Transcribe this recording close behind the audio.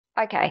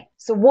Okay,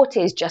 so what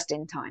is just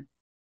in time?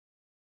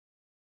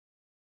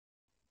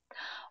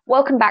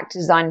 Welcome back to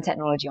Design and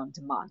Technology on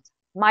Demand.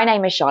 My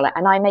name is Charlotte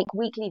and I make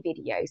weekly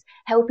videos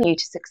helping you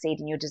to succeed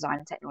in your design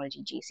and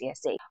technology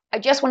GCSE. I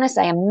just want to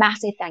say a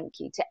massive thank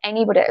you to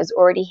anybody that has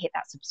already hit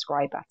that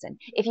subscribe button.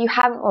 If you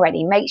haven't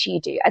already, make sure you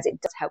do, as it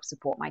does help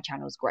support my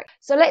channel's growth.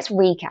 So let's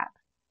recap.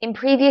 In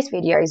previous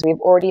videos, we've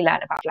already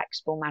learned about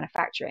flexible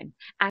manufacturing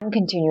and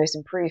continuous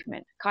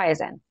improvement,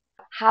 Kaizen.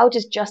 How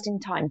does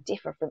just-in-time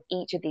differ from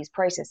each of these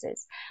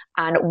processes,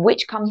 and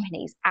which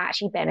companies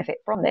actually benefit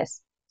from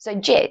this? So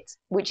JIT,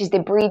 which is the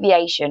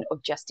abbreviation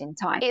of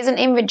just-in-time, is an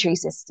inventory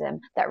system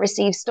that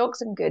receives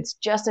stocks and goods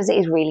just as it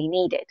is really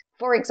needed.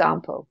 For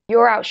example,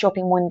 you're out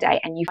shopping one day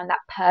and you find that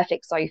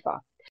perfect sofa.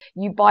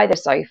 You buy the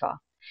sofa.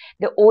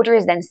 The order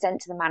is then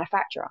sent to the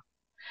manufacturer.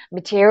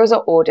 Materials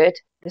are ordered,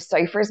 the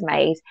sofa is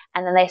made,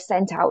 and then they're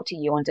sent out to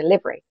you on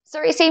delivery.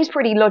 So it seems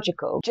pretty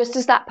logical. Just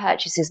as that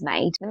purchase is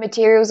made, the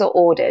materials are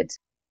ordered,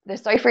 the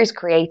sofa is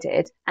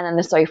created, and then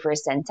the sofa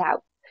is sent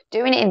out.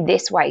 Doing it in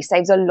this way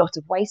saves a lot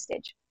of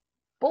wastage.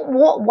 But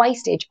what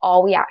wastage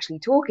are we actually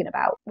talking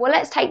about? Well,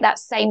 let's take that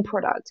same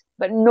product,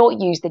 but not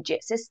use the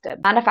JIT system.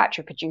 The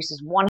manufacturer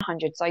produces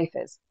 100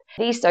 sofas.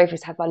 These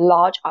sofas have a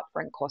large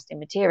upfront cost in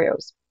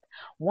materials.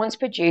 Once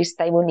produced,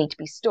 they will need to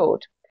be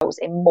stored,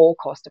 in more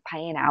cost of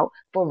paying out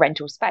for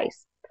rental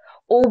space,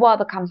 all while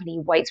the company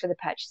waits for the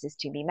purchases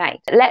to be made.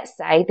 Let's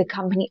say the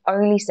company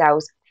only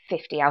sells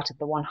 50 out of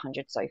the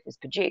 100 sofas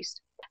produced,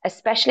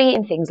 especially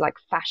in things like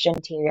fashion,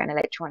 interior, and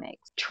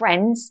electronics.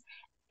 Trends,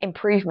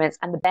 improvements,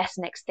 and the best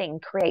next thing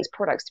creates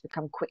products to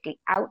become quickly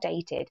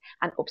outdated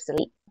and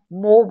obsolete.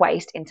 More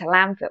waste into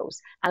landfills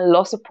and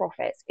loss of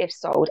profits if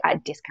sold at a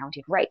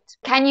discounted rate.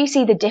 Can you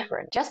see the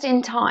difference? Just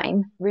in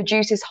time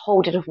reduces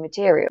holding of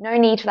material. No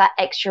need for that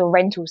extra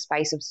rental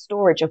space of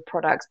storage of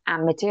products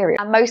and material.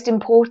 And most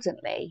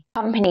importantly,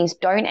 companies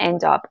don't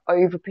end up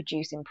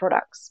overproducing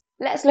products.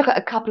 Let's look at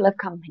a couple of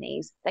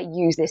companies that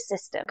use this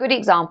system. A good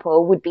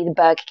example would be the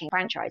Burger King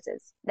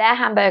franchises. Their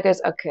hamburgers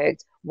are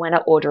cooked when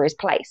an order is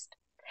placed.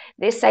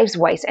 This saves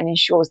waste and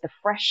ensures the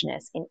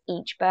freshness in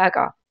each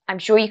burger. I'm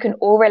sure you can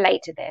all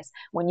relate to this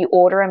when you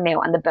order a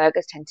meal and the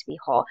burgers tend to be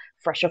hot,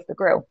 fresh off the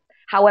grill.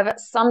 However,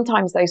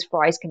 sometimes those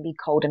fries can be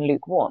cold and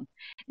lukewarm.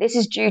 This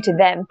is due to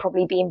them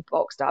probably being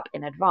boxed up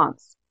in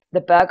advance.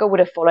 The burger would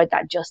have followed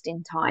that just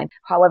in time,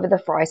 however the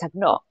fries have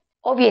not.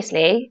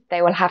 Obviously,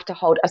 they will have to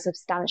hold a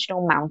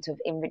substantial amount of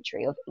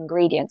inventory of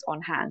ingredients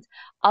on hand,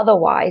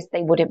 otherwise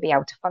they wouldn't be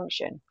able to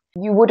function.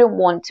 You wouldn't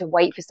want to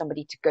wait for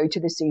somebody to go to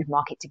the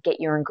supermarket to get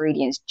your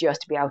ingredients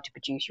just to be able to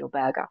produce your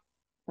burger.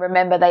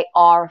 Remember, they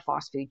are a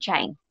fast food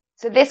chain.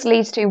 So this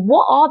leads to,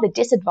 what are the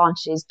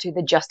disadvantages to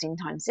the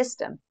just-in-time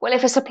system? Well,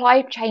 if a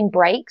supply chain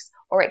breaks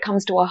or it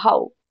comes to a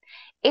halt,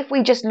 if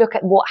we just look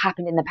at what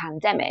happened in the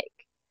pandemic,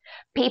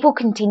 people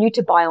continue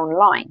to buy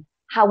online.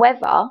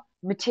 However,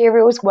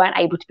 materials weren't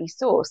able to be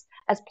sourced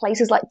as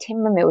places like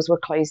timber mills were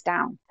closed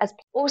down.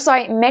 Also,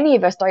 many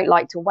of us don't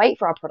like to wait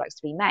for our products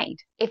to be made.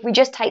 If we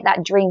just take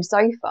that dream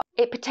sofa,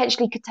 it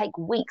potentially could take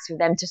weeks for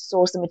them to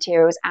source the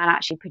materials and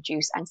actually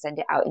produce and send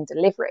it out in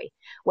delivery,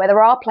 where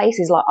there are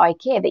places like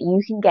IKEA that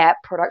you can get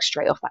products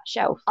straight off that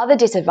shelf. Other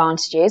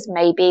disadvantages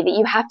may be that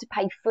you have to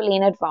pay fully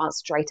in advance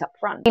straight up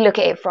front. You look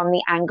at it from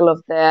the angle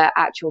of the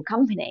actual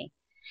company.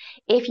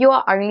 If you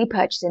are only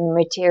purchasing the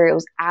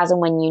materials as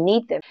and when you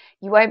need them,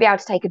 you won't be able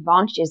to take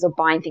advantages of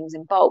buying things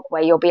in bulk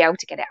where you'll be able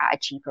to get it at a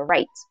cheaper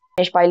rate.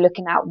 Finish by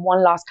looking at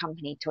one last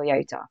company,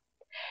 Toyota.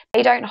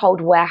 They don't hold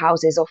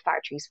warehouses or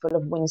factories full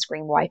of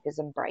windscreen wipers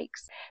and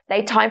brakes.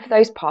 They time for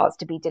those parts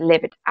to be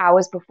delivered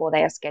hours before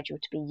they are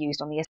scheduled to be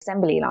used on the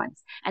assembly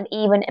lines, and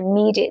even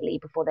immediately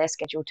before they're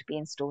scheduled to be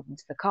installed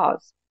into the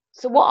cars.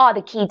 So what are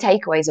the key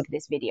takeaways of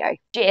this video?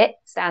 JIT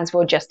stands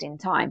for just in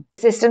time.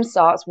 The system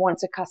starts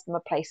once a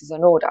customer places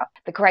an order.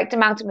 The correct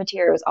amount of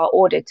materials are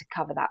ordered to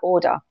cover that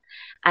order,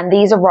 and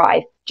these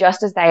arrive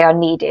just as they are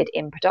needed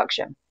in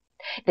production.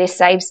 This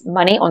saves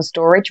money on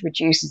storage,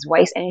 reduces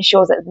waste, and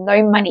ensures that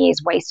no money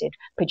is wasted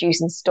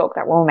producing stock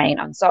that will remain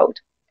unsold.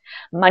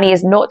 Money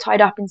is not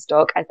tied up in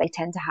stock as they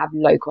tend to have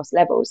low cost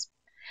levels,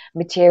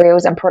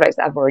 materials and products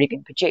that have already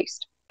been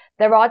produced.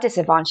 There are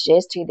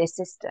disadvantages to this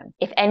system.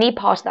 If any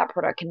part of that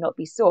product cannot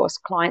be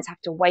sourced, clients have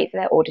to wait for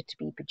their order to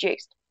be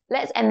produced.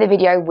 Let's end the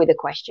video with a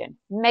question.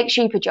 Make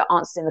sure you put your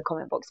answers in the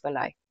comment box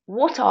below.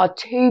 What are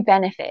 2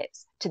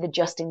 benefits to the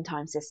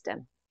just-in-time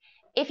system?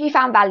 If you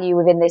found value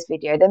within this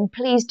video, then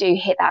please do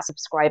hit that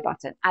subscribe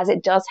button, as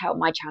it does help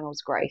my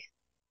channel's growth.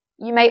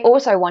 You may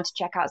also want to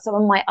check out some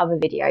of my other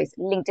videos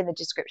linked in the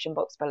description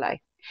box below.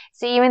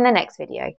 See you in the next video.